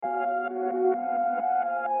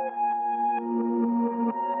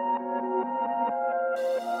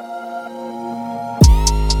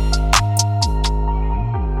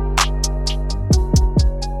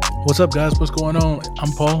What's up, guys? What's going on?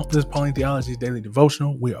 I'm Paul. This is Pauline Theology's Daily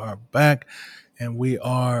Devotional. We are back, and we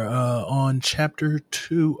are on chapter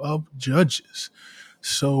 2 of Judges.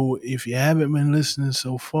 So if you haven't been listening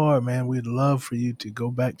so far, man, we'd love for you to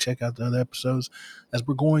go back, check out the other episodes as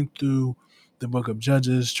we're going through the book of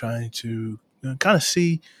Judges, trying to kind of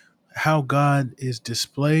see how God is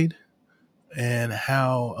displayed and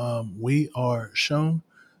how we are shown,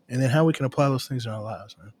 and then how we can apply those things in our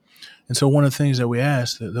lives, man. And so one of the things that we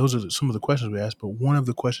asked, those are some of the questions we asked, but one of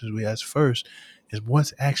the questions we asked first is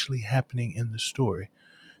what's actually happening in the story.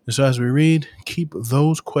 And so as we read, keep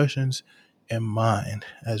those questions in mind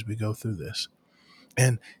as we go through this.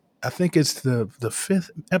 And I think it's the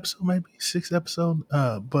fifth episode, maybe sixth episode,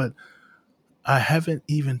 but I haven't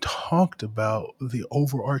even talked about the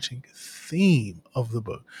overarching theme of the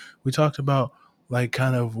book. We talked about like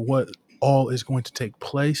kind of what all is going to take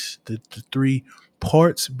place, the three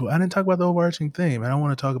parts, but I didn't talk about the overarching theme. And I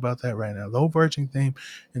want to talk about that right now. The overarching theme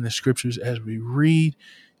in the scriptures as we read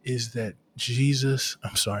is that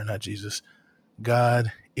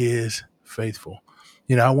God is faithful.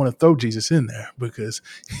 I want to throw Jesus in there because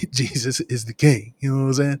Jesus is the king. You know what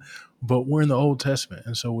I'm saying? But we're in the Old Testament.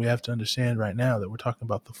 And so we have to understand right now that we're talking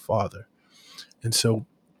about the Father. And so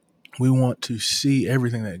we want to see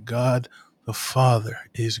everything that God the Father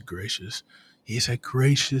is gracious. He's a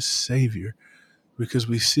gracious Savior, because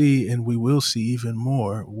we see, and we will see even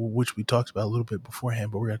more, which we talked about a little bit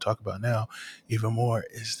beforehand, but we're going to talk about now even more,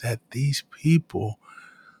 is that these people,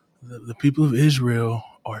 the people of Israel,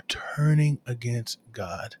 are turning against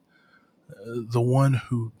God, the one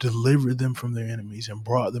who delivered them from their enemies and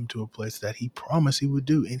brought them to a place that he promised he would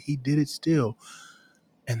do, and he did it still,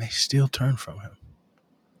 and they still turn from him.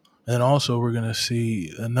 And also we're going to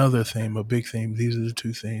see another theme, a big theme. These are the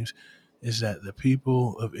two themes, is that the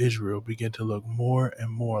people of Israel begin to look more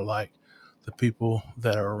and more like the people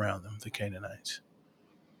that are around them, the Canaanites.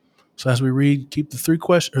 So as we read, keep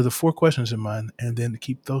the four questions in mind, and then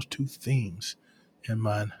keep those two themes in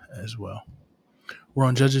mind as well. We're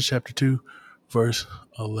on Judges chapter 2, verse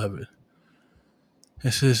 11.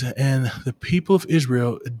 It says, "And the people of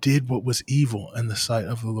Israel did what was evil in the sight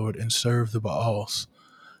of the Lord and served the Baals.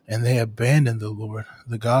 And they abandoned the Lord,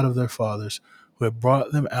 the God of their fathers, who had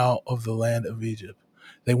brought them out of the land of Egypt.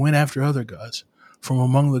 They went after other gods from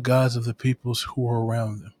among the gods of the peoples who were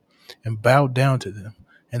around them, and bowed down to them.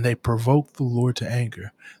 And they provoked the Lord to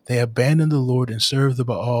anger. They abandoned the Lord and served the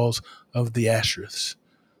Baals of the Ashtoreths.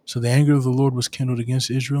 So the anger of the Lord was kindled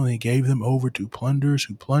against Israel, and he gave them over to plunderers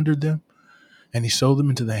who plundered them. And he sold them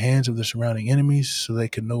into the hands of the surrounding enemies, so they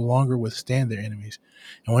could no longer withstand their enemies.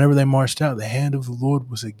 And whenever they marched out, the hand of the Lord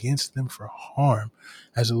was against them for harm,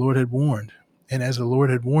 as the Lord had warned, and as the Lord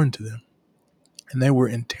had warned to them. And they were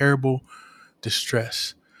in terrible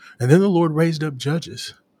distress. And then the Lord raised up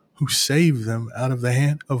judges, who saved them out of the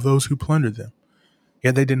hand of those who plundered them.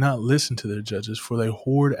 Yet they did not listen to their judges, for they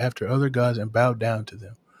whored after other gods and bowed down to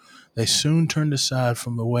them. They soon turned aside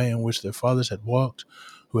from the way in which their fathers had walked,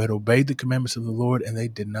 who had obeyed the commandments of the Lord, and they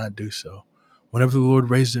did not do so. Whenever the Lord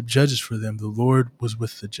raised up judges for them, the Lord was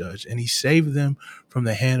with the judge, and he saved them from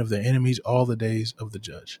the hand of their enemies all the days of the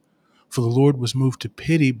judge. For the Lord was moved to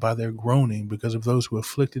pity by their groaning because of those who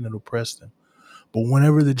afflicted and oppressed them. But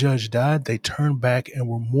whenever the judge died, they turned back and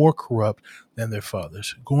were more corrupt than their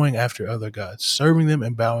fathers, going after other gods, serving them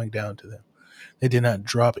and bowing down to them. They did not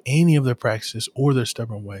drop any of their practices or their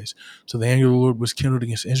stubborn ways. So the anger of the Lord was kindled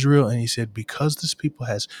against Israel, and he said, because this people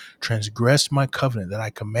has transgressed my covenant that I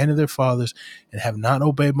commanded their fathers and have not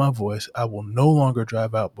obeyed my voice, I will no longer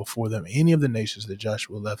drive out before them any of the nations that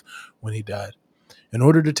Joshua left when he died, in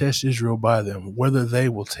order to test Israel by them, whether they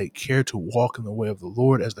will take care to walk in the way of the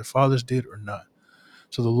Lord as their fathers did or not.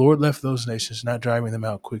 So the Lord left those nations, not driving them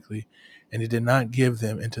out quickly, and he did not give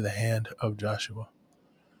them into the hand of Joshua.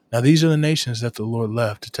 Now these are the nations that the Lord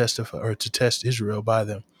left to testify or to test Israel by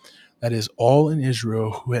them. That is, all in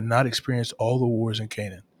Israel who had not experienced all the wars in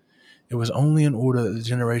Canaan. It was only in order that the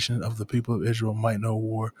generation of the people of Israel might know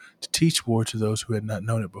war, to teach war to those who had not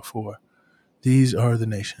known it before. These are the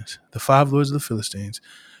nations, the five lords of the Philistines,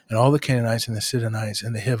 and all the Canaanites and the Sidonites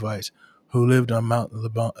and the Hivites who lived on Mount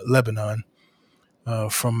Lebanon,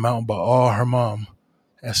 from Mount Baal Hermon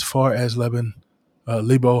as far as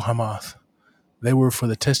Lebo Hamath. They were for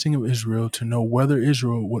the testing of Israel, to know whether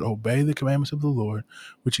Israel would obey the commandments of the Lord,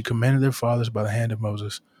 which he commanded their fathers by the hand of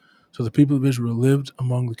Moses. So the people of Israel lived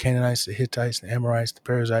among the Canaanites, the Hittites, the Amorites, the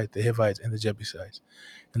Perizzites, the Hivites, and the Jebusites.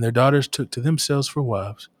 And their daughters took to themselves for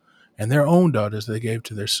wives, and their own daughters they gave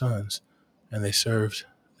to their sons, and they served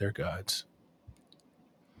their gods.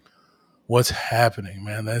 What's happening,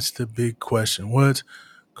 man? That's the big question. What's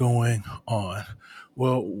going on?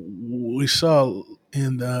 Well, we saw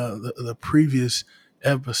in the previous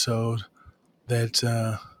episode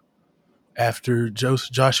that after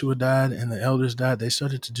Joshua died and the elders died, they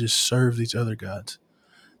started to just serve these other gods.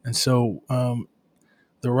 And so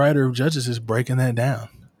the writer of Judges is breaking that down.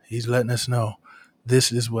 He's letting us know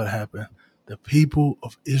this is what happened. The people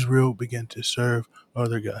of Israel began to serve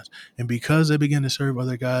other gods. And because they began to serve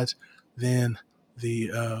other gods, then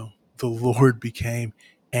the Lord became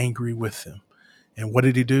angry with them. And what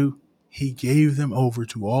did he do? He gave them over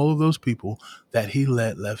to all of those people that he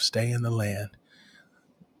left stay in the land.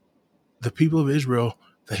 The people of Israel,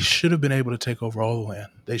 they should have been able to take over all the land.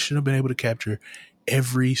 They should have been able to capture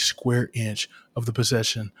every square inch of the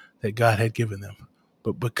possession that God had given them.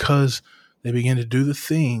 But because they began to do the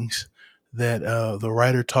things that the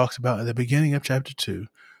writer talks about at the beginning of chapter 2,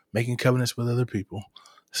 making covenants with other people,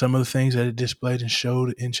 some of the things that it displayed and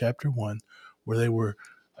showed in chapter 1, where they were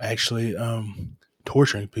actually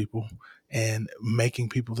torturing people and making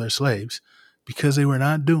people their slaves, because they were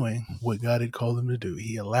not doing what God had called them to do.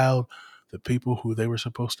 He allowed the people who they were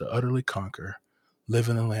supposed to utterly conquer live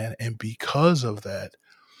in the land. And because of that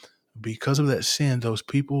sin, those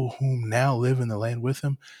people whom now live in the land with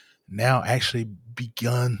them now actually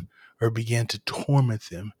began to torment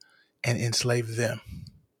them and enslave them.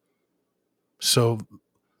 So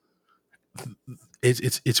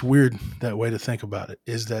it's weird that way to think about it,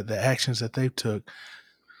 is that the actions that they took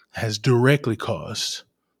has directly caused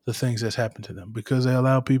the things that's happened to them, because they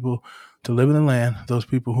allow people to live in the land. Those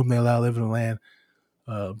people whom they allow to live in the land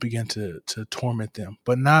begin to torment them.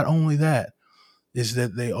 But not only that, is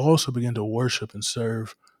that they also begin to worship and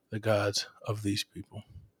serve the gods of these people.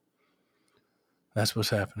 That's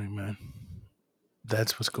what's happening, man.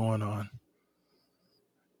 That's what's going on.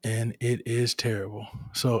 And it is terrible.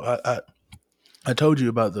 So I told you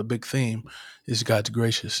about the big theme is God's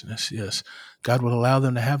graciousness. Yes, God would allow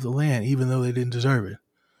them to have the land even though they didn't deserve it.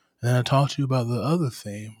 And then I talked to you about the other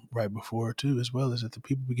theme right before too, as well, is that the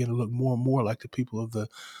people begin to look more and more like the people of the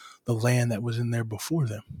land that was in there before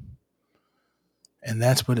them. And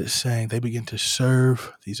that's what it's saying. They begin to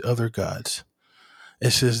serve these other gods. It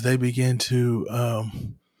says they begin to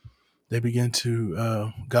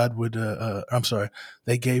God would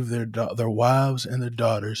they gave their wives and their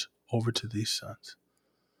daughters over to these sons.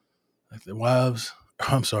 Like the wives,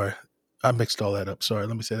 I'm sorry, I mixed all that up. Sorry,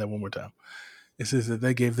 let me say that one more time. It says that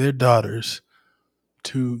they gave their daughters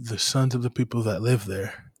to the sons of the people that live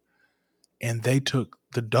there, and they took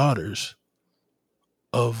the daughters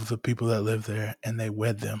of the people that live there and they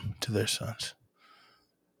wed them to their sons.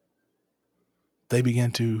 They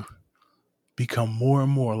began to become more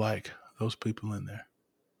and more like those people in there.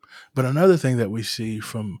 But another thing that we see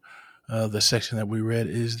from the section that we read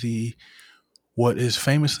is what is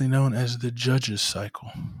famously known as the judges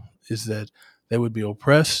cycle, is that they would be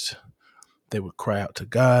oppressed, they would cry out to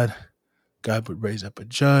God, God would raise up a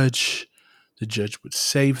judge, the judge would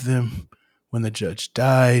save them. When the judge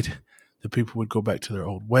died, the people would go back to their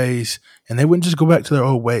old ways, and they wouldn't just go back to their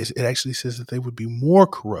old ways. It actually says that they would be more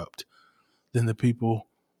corrupt than the people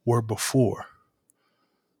were before.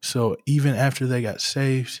 So even after they got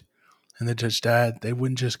saved and the judge died, they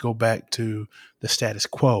wouldn't just go back to the status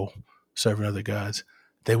quo, serving other gods.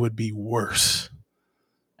 They would be worse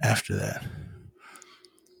after that.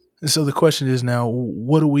 And so the question is now,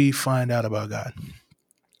 what do we find out about God?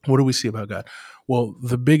 What do we see about God? Well,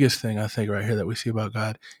 the biggest thing I think right here that we see about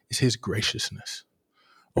God is his graciousness.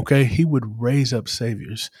 Okay, he would raise up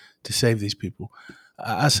saviors to save these people.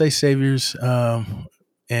 I say saviors, and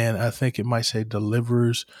I think it might say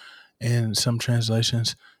deliverers in some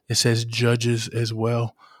translations. It says judges as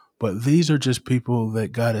well. But these are just people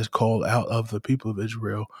that God has called out of the people of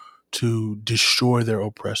Israel to destroy their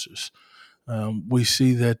oppressors. We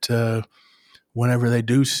see that whenever they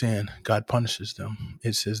do sin, God punishes them.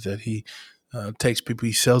 It says that he takes people,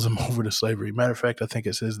 he sells them over to slavery. Matter of fact, I think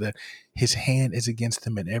it says that his hand is against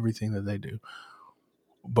them in everything that they do.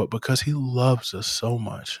 But because he loves us so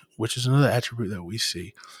much, which is another attribute that we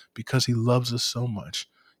see, because he loves us so much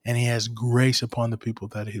and he has grace upon the people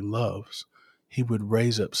that he loves, he would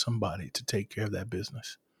raise up somebody to take care of that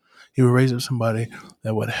business. He would raise up somebody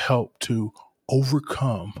that would help to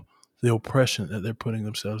overcome the oppression that they're putting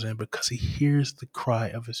themselves in, because he hears the cry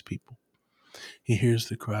of his people. He hears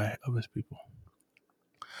the cry of his people.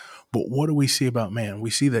 But what do we see about man?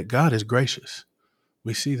 We see that God is gracious.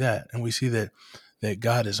 We see that, and we see that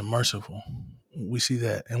God is merciful. We see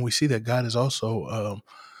that, and we see that God is also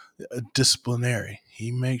a disciplinary.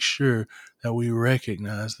 He makes sure that we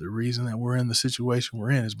recognize the reason that we're in the situation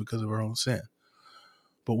we're in is because of our own sin.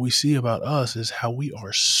 But we see about us is how we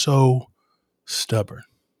are so stubborn.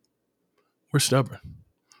 We're stubborn.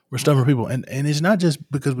 We're stubborn people. And it's not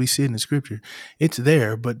just because we see it in the scripture. It's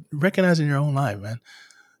there, but recognize in your own life, man.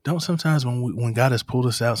 Don't sometimes when God has pulled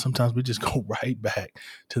us out, sometimes we just go right back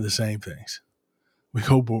to the same things. We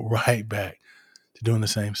go right back to doing the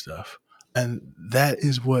same stuff. And that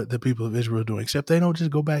is what the people of Israel are doing, except they don't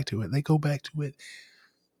just go back to it. They go back to it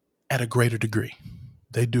at a greater degree.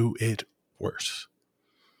 They do it worse.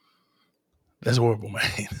 That's horrible,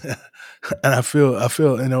 man. And I feel, I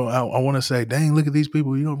want to say, dang, look at these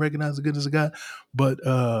people. You don't recognize the goodness of God. But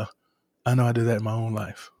I know I do that in my own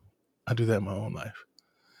life. I do that in my own life.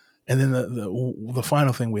 And then the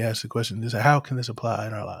final thing we ask the question is, how can this apply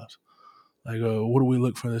in our lives? Like, what do we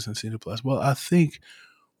look for this and see it applies? Well, I think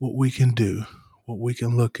what we can do, what we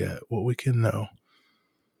can look at, what we can know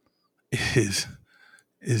is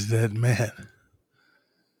that, man,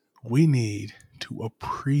 we need to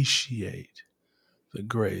appreciate the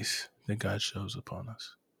grace that God shows upon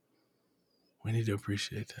us. We need to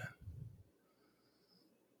appreciate that.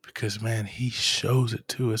 Because, man, he shows it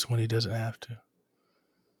to us when he doesn't have to.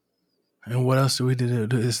 And what else do we do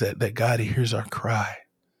is that God hears our cry.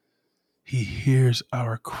 He hears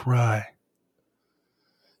our cry.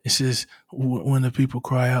 It says when the people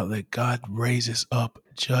cry out that God raises up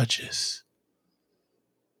judges.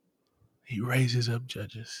 He raises up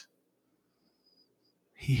judges.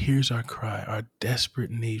 He hears our cry, our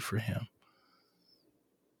desperate need for him.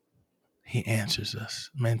 He answers us.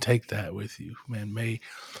 Man, take that with you. Man, may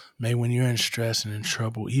when you're in stress and in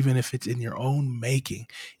trouble, even if it's in your own making,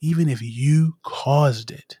 even if you caused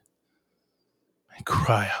it, man,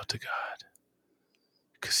 cry out to God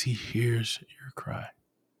because he hears your cry.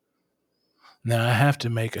 Now, I have to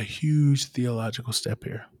make a huge theological step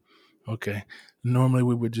here. Okay. Normally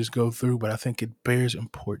we would just go through, but I think it bears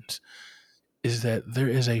importance. Is that there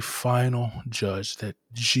is a final judge that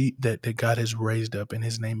God has raised up, and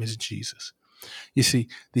his name is Jesus. You see,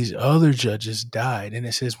 these other judges died, and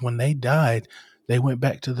it says when they died, they went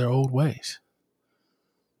back to their old ways.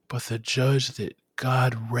 But the judge that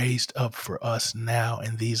God raised up for us now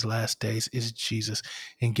in these last days is Jesus.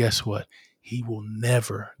 And guess what? He will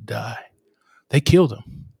never die. They killed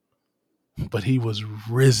him, but he was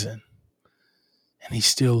risen, and he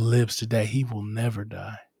still lives today. He will never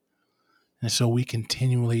die. And so we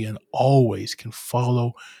continually and always can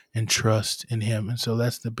follow and trust in him. And so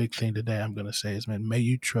that's the big thing today I'm going to say is, man, may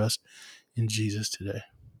you trust in Jesus today.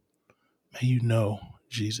 May you know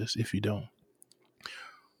Jesus if you don't.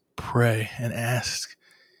 Pray and ask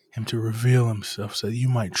him to reveal himself so that you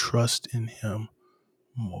might trust in him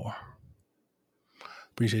more.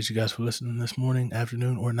 Appreciate you guys for listening this morning,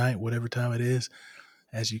 afternoon, or night, whatever time it is,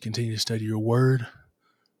 as you continue to study your word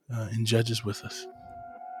and Judges with us.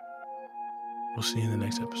 We'll see you in the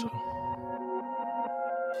next episode.